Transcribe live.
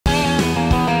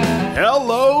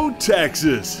Hello,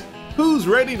 Texas! Who's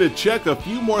ready to check a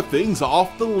few more things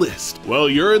off the list? Well,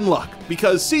 you're in luck,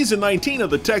 because Season 19 of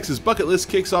the Texas Bucket List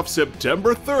kicks off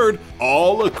September 3rd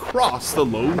all across the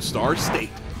Lone Star State.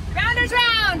 Rounders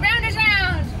round! Rounders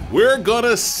round! We're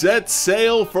gonna set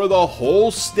sail for the whole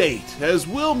state as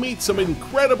we'll meet some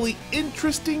incredibly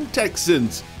interesting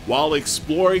Texans while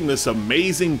exploring this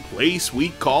amazing place we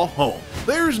call home.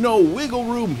 There's no wiggle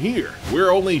room here.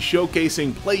 We're only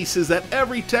showcasing places that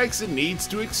every Texan needs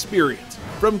to experience.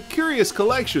 From curious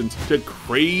collections to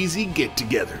crazy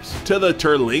get-togethers to the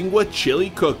Terlingua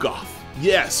Chili Cook-Off.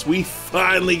 Yes, we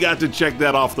finally got to check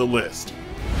that off the list.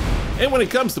 And when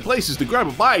it comes to places to grab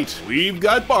a bite, we've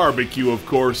got barbecue, of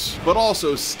course, but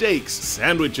also steaks,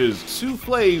 sandwiches,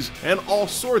 soufflés, and all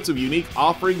sorts of unique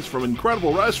offerings from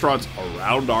incredible restaurants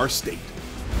around our state.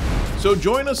 So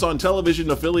join us on television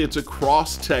affiliates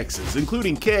across Texas,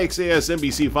 including KXAS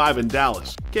NBC5 in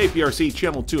Dallas, KPRC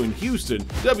Channel 2 in Houston,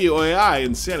 WOAI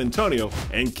in San Antonio,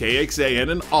 and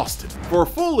KXAN in Austin. For a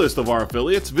full list of our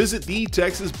affiliates, visit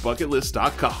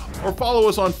thetexasbucketlist.com or follow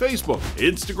us on Facebook,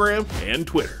 Instagram, and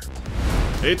Twitter.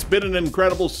 It's been an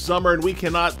incredible summer, and we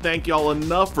cannot thank y'all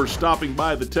enough for stopping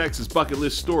by the Texas Bucket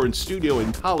List store and studio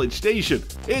in College Station.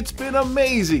 It's been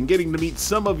amazing getting to meet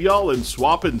some of y'all and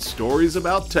swapping stories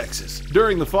about Texas.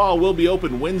 During the fall, we'll be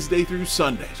open Wednesday through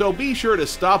Sunday, so be sure to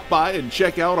stop by and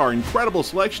check out our incredible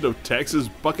selection of Texas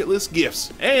Bucket List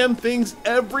gifts and things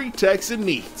every Texan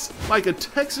needs, like a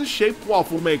Texas-shaped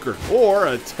waffle maker or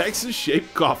a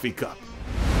Texas-shaped coffee cup.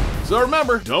 So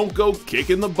remember, don't go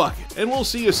kicking the bucket, and we'll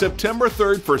see you September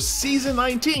 3rd for Season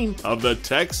 19 of the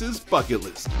Texas Bucket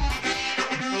List.